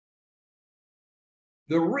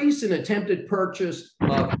The recent attempted purchase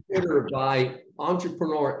of Twitter by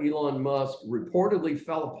entrepreneur Elon Musk reportedly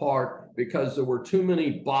fell apart because there were too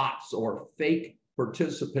many bots or fake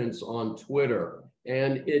participants on Twitter.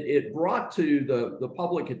 And it brought to the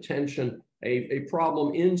public attention a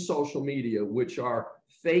problem in social media, which are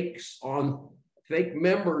fake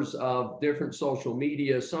members of different social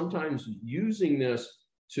media, sometimes using this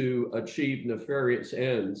to achieve nefarious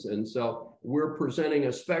ends. And so we're presenting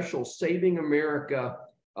a special Saving America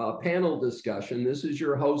panel discussion. This is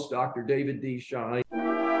your host, Dr. David D. Schein.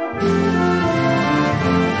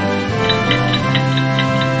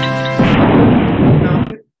 Now,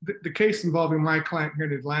 the case involving my client here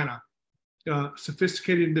in Atlanta,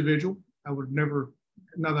 sophisticated individual. I would never,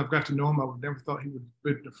 now that I've got to know him, I would never thought he would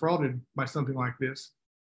be defrauded by something like this.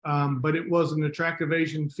 But it was an attractive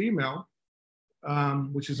Asian female,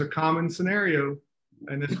 which is a common scenario,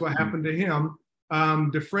 and that's what happened to him.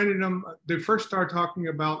 Befriended him. They first started talking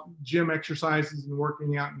about gym exercises and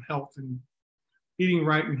working out and health and eating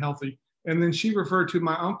right and healthy. And then she referred to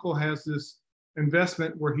my uncle has this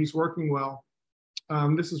investment where he's working well.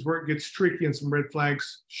 This is where it gets tricky and some red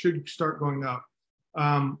flags should start going up.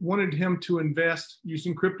 Wanted him to invest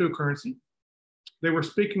using cryptocurrency. They were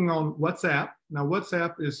speaking on WhatsApp. Now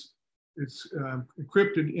WhatsApp is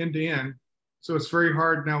encrypted end to end. So it's very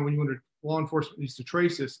hard now when you want to, law enforcement needs to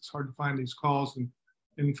trace this. It's hard to find these calls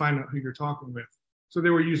and find out who you're talking with. So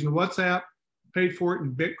they were using WhatsApp, paid for it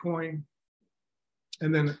in Bitcoin.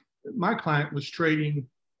 And then my client was trading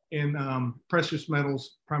in precious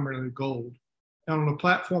metals, primarily gold. And on a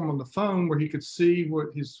platform on the phone where he could see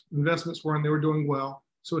what his investments were and they were doing well.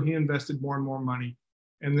 So he invested more and more money.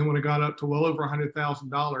 And then when it got up to well over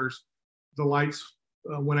 $100,000, the lights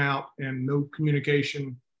went out and no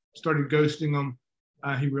communication, started ghosting him.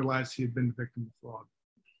 He realized he had been the victim of fraud.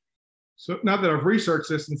 So now that I've researched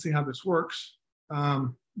this and see how this works,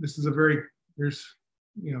 this is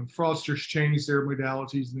fraudsters change their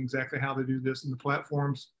modalities and exactly how they do this in the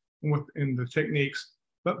platforms and in the techniques.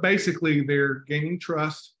 But basically, they're gaining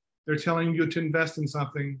trust. They're telling you to invest in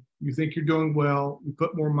something. You think you're doing well. You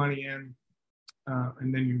put more money in,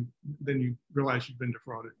 and then you realize you've been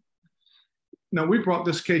defrauded. Now, we brought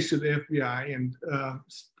this case to the FBI and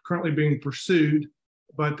currently being pursued,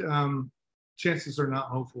 but chances are not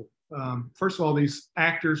hopeful. First of all, these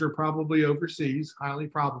actors are probably overseas, highly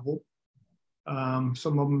probable.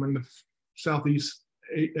 Some of them in the Southeast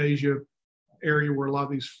Asia area where a lot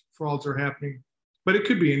of these frauds are happening, but it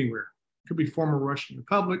could be anywhere. It could be former Russian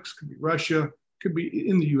republics, could be Russia, could be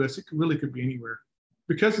in the US, it really could be anywhere.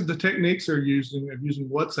 Because of the techniques they're using of using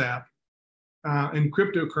WhatsApp and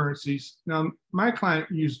cryptocurrencies. Now, my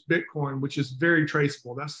client used Bitcoin, which is very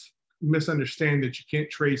traceable. That's misunderstanding that you can't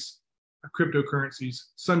trace cryptocurrencies.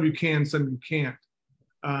 Some you can, some you can't.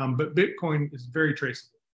 But Bitcoin is very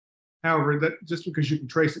traceable. However, that just because you can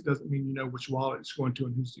trace it doesn't mean you know which wallet it's going to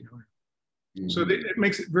and who's the owner. Mm-hmm. So it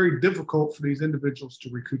makes it very difficult for these individuals to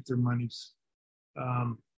recoup their monies.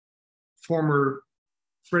 Former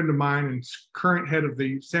friend of mine and current head of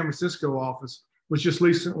the San Francisco office was just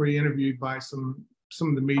recently interviewed by some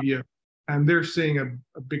of the media, and they're seeing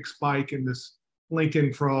a big spike in this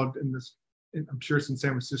LinkedIn fraud. I'm sure it's in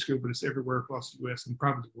San Francisco, but it's everywhere across the US and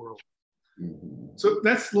probably the world. Mm-hmm. So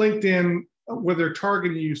that's LinkedIn, where they're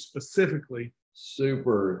targeting you specifically.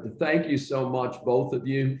 Super. Thank you so much, both of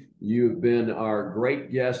you. You've been our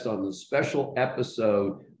great guest on the special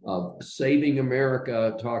episode of Saving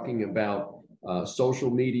America, talking about social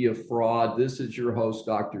media fraud. This is your host,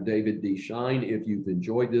 Dr. David D. Schein. If you've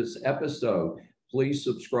enjoyed this episode, please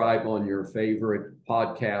subscribe on your favorite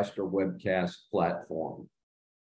podcast or webcast platform.